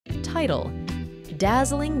title: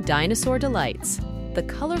 Dazzling Dinosaur Delights, the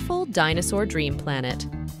Colorful Dinosaur Dream Planet.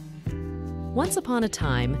 Once upon a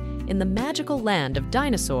time, in the magical land of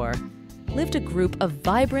Dinosaur, lived a group of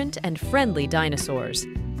vibrant and friendly dinosaurs.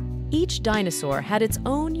 Each dinosaur had its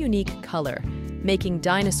own unique color, making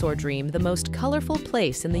Dinosaur Dream the most colorful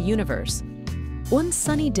place in the universe. One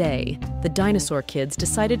sunny day, the dinosaur kids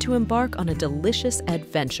decided to embark on a delicious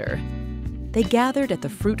adventure. They gathered at the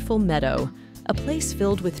fruitful meadow, a place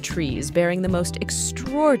filled with trees bearing the most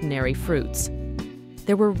extraordinary fruits.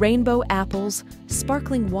 There were rainbow apples,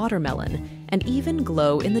 sparkling watermelon, and even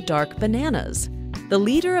glow-in-the-dark bananas. The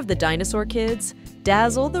leader of the dinosaur kids,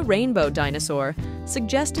 Dazzle the rainbow dinosaur,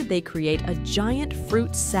 suggested they create a giant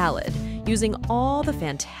fruit salad using all the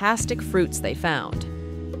fantastic fruits they found.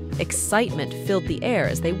 Excitement filled the air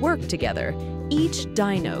as they worked together, each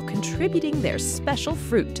dino contributing their special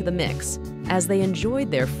fruit to the mix. As they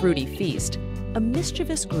enjoyed their fruity feast, a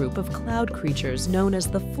mischievous group of cloud creatures known as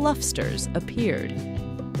the Fluffsters appeared.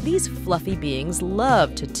 These fluffy beings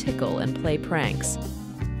loved to tickle and play pranks.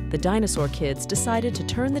 The dinosaur kids decided to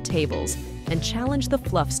turn the tables and challenge the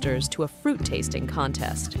Fluffsters to a fruit-tasting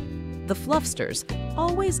contest. The Fluffsters,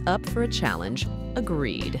 always up for a challenge,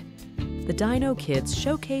 agreed. The Dino Kids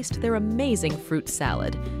showcased their amazing fruit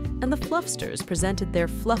salad, and the Fluffsters presented their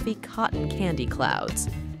fluffy cotton candy clouds.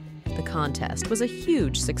 The contest was a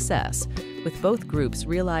huge success, with both groups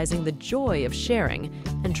realizing the joy of sharing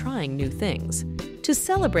and trying new things. To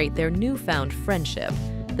celebrate their newfound friendship,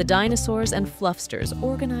 the dinosaurs and Fluffsters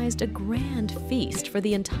organized a grand feast for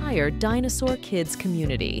the entire Dinosaur Kids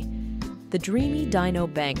community. The Dreamy Dino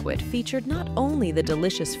Banquet featured not only the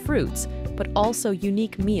delicious fruits, but also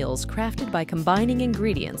unique meals crafted by combining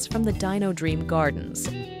ingredients from the Dino Dream Gardens.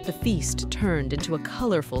 The feast turned into a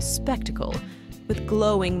colorful spectacle, with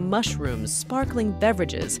glowing mushrooms, sparkling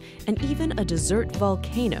beverages, and even a dessert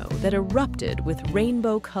volcano that erupted with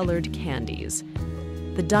rainbow-colored candies.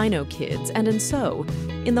 The Dino Kids, and so,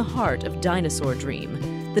 in the heart of Dinosaur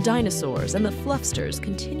Dream, the dinosaurs and the Fluffsters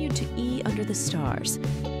continued to eat under the stars,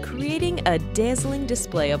 creating a dazzling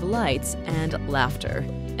display of lights and laughter.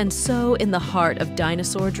 And so, in the heart of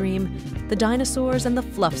Dinosaur Dream, the dinosaurs and the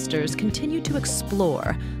Fluffsters continued to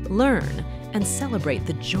explore, learn, and celebrate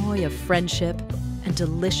the joy of friendship and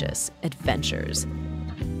delicious adventures.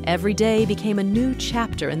 Every day became a new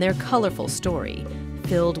chapter in their colorful story,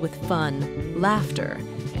 filled with fun, laughter,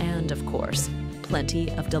 and, of course,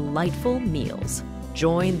 plenty of delightful meals.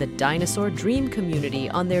 Join the Dinosaur Dream community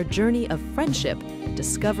on their journey of friendship,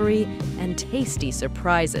 discovery, and tasty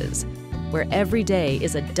surprises, where every day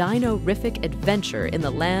is a dino-rific adventure in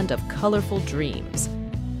the land of colorful dreams.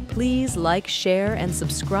 Please like, share, and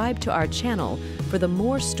subscribe to our channel for the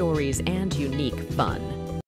more stories and unique fun.